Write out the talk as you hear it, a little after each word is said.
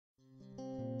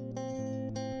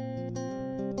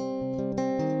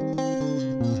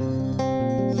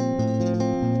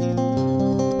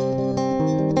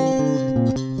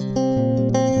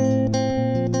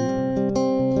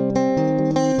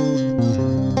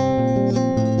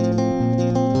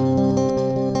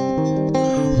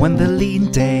when the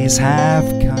lean days have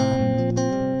come,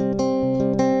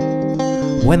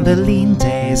 when the lean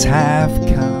days have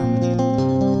come,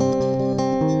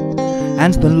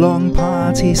 and the long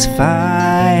party's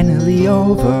finally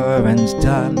over and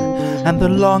done, and the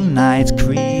long night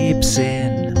creeps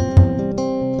in,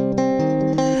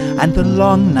 and the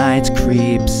long night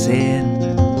creeps in.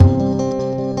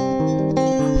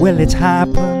 Will it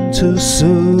happen too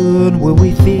soon? Will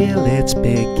we feel it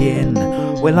begin?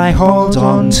 Will I hold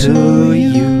on to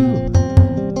you?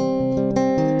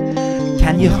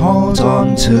 Can you hold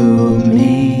on to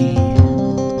me?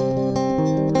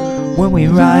 Will we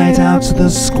ride out the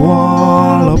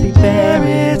squall or be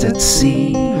buried at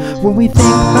sea? Will we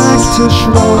think back to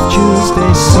Shrove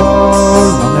Tuesday so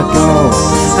long ago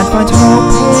and find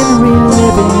hope in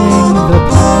reliving the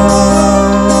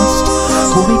past?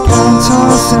 Will we count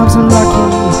ourselves lucky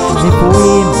if we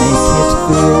make it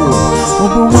through? Or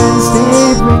will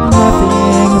Wednesday bring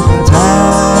nothing but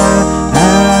ash?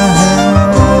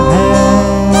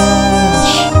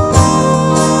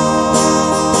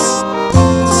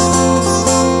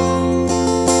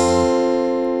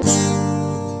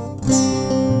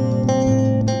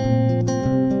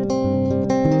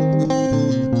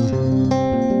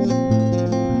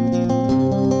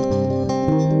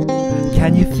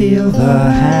 Can you feel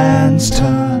the hands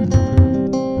turn?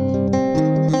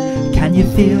 Can you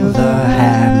feel the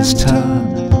hands turn?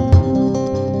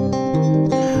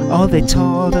 Oh, they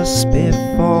told us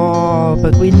before,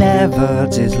 but we never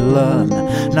did learn.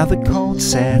 Now the cold's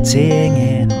setting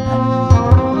in.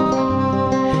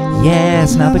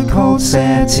 Yes, now the cold's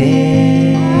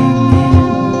setting in,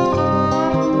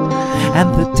 and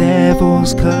the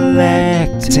devil's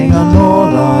collecting on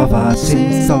all of our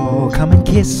sins. So come and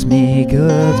kiss me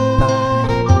goodbye.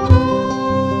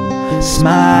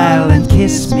 Smile and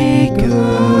kiss me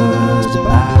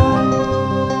goodbye,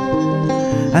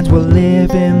 and we'll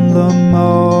live in the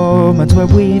moment where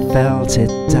we felt it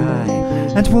die.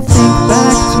 And we'll think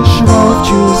back to Shrove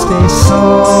Tuesday so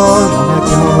long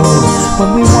ago, when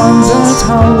we wondered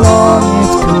how long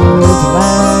it could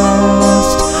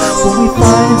last. Will we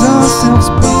find ourselves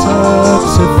bitter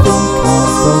to think of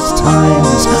those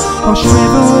times, or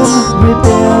shrivel,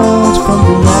 rebuild from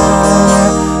the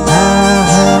ash?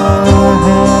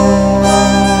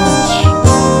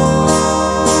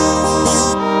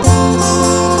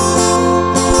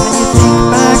 Can you think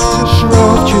back to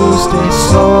Shrove Tuesday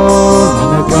so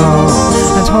long ago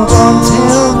and hold on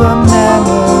till the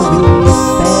memory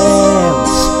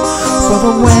fails? For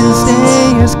the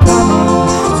Wednesday is coming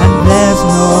and there's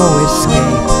no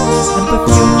escape, and the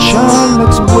future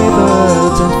looks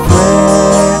withered and frail.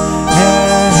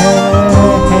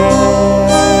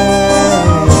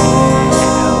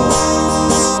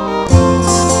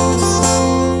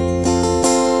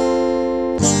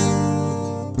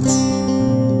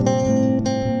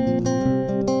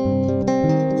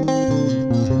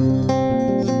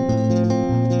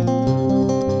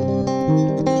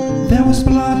 There was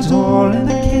blood all in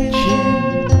the kitchen,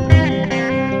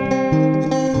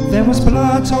 there was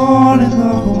blood all in the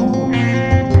hall,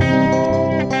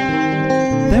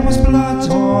 there was blood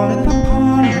all in the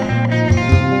parlour,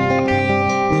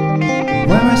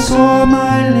 where I saw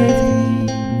my lady